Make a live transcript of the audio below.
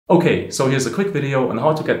Okay, so here's a quick video on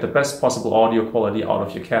how to get the best possible audio quality out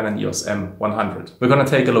of your Canon EOS M100. We're going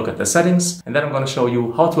to take a look at the settings, and then I'm going to show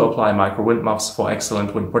you how to apply micro wind muffs for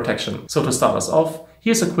excellent wind protection. So to start us off,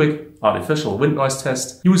 here's a quick artificial wind noise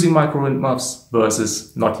test using micro wind muffs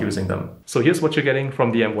versus not using them. So here's what you're getting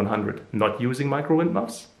from the M100, not using micro wind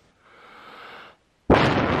muffs.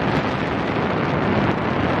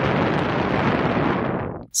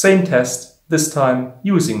 Same test, this time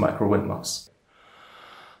using micro wind muffs.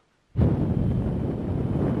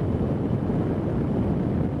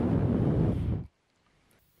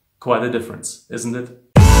 Quite a difference, isn't it?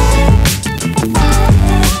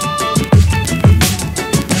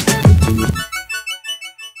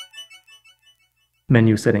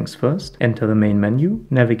 Menu settings first, enter the main menu,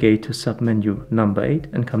 navigate to submenu number 8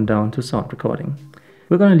 and come down to sound recording.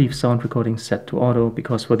 We're going to leave sound recording set to auto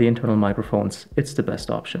because for the internal microphones it's the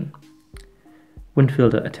best option. Wind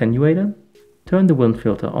filter attenuator. Turn the wind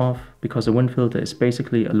filter off because a wind filter is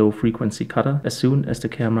basically a low frequency cutter as soon as the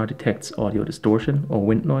camera detects audio distortion or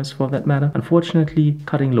wind noise for that matter. Unfortunately,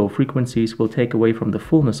 cutting low frequencies will take away from the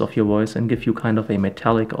fullness of your voice and give you kind of a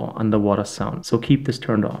metallic or underwater sound, so keep this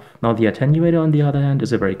turned off. Now the attenuator on the other hand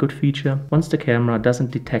is a very good feature. Once the camera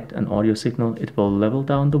doesn't detect an audio signal, it will level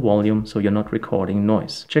down the volume so you're not recording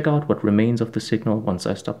noise. Check out what remains of the signal once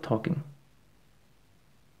I stop talking.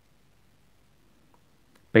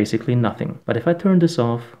 Basically nothing. But if I turn this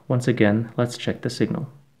off, once again, let's check the signal.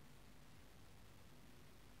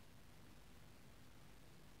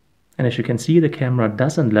 And as you can see, the camera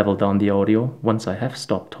doesn't level down the audio once I have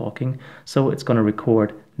stopped talking, so it's going to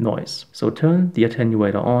record noise. So turn the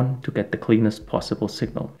attenuator on to get the cleanest possible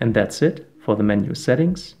signal. And that's it for the menu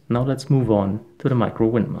settings. Now let's move on to the micro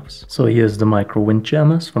wind muffs. So here's the micro wind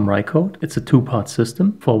jammers from Rycote. It's a two-part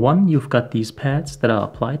system. For one, you've got these pads that are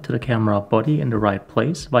applied to the camera body in the right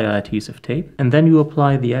place via adhesive tape, and then you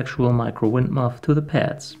apply the actual micro wind muff to the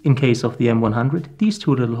pads. In case of the M100, these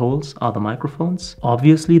two little holes are the microphones.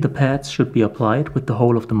 Obviously the pads should be applied with the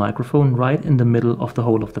hole of the microphone right in the middle of the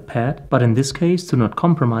hole of the pad, but in this case, to not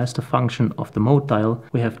compromise the function of the mode dial,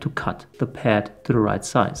 we have to cut the pad to the right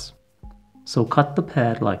size. So cut the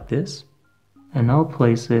pad like this, and now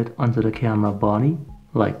place it onto the camera body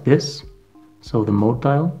like this, so the mode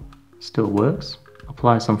dial still works.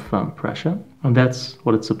 Apply some firm pressure, and that's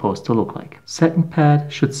what it's supposed to look like. Second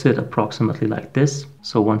pad should sit approximately like this,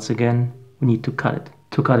 so once again we need to cut it.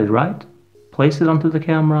 To cut it right, place it onto the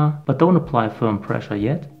camera, but don't apply firm pressure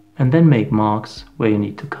yet, and then make marks where you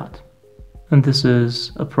need to cut. And this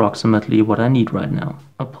is approximately what I need right now.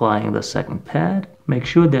 Applying the second pad, make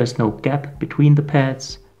sure there's no gap between the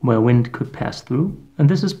pads where wind could pass through. And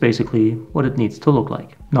this is basically what it needs to look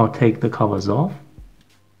like. Now take the covers off.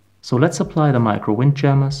 So let's apply the micro wind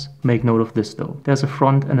jammers. Make note of this though. There's a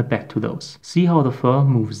front and a back to those. See how the fur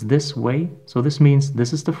moves this way? So this means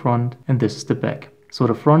this is the front and this is the back. So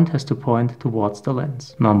the front has to point towards the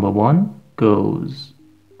lens. Number one goes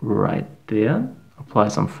right there. Apply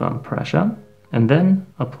some firm pressure, and then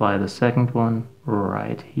apply the second one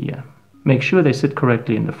right here. Make sure they sit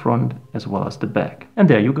correctly in the front as well as the back. And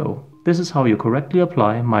there you go. This is how you correctly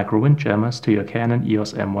apply micro wind jammers to your Canon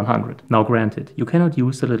EOS M100. Now granted, you cannot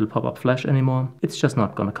use the little pop-up flash anymore, it's just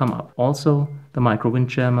not gonna come up. Also, the micro wind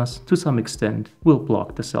jammers, to some extent, will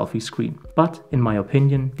block the selfie screen. But, in my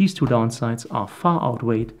opinion, these two downsides are far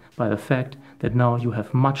outweighed by the fact that now you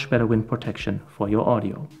have much better wind protection for your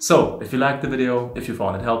audio. So, if you liked the video, if you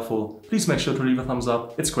found it helpful, please make sure to leave a thumbs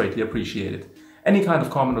up, it's greatly appreciated. Any kind of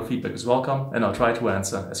comment or feedback is welcome, and I'll try to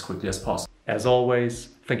answer as quickly as possible. As always,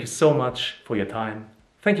 thank you so much for your time.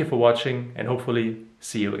 Thank you for watching, and hopefully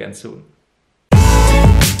see you again soon.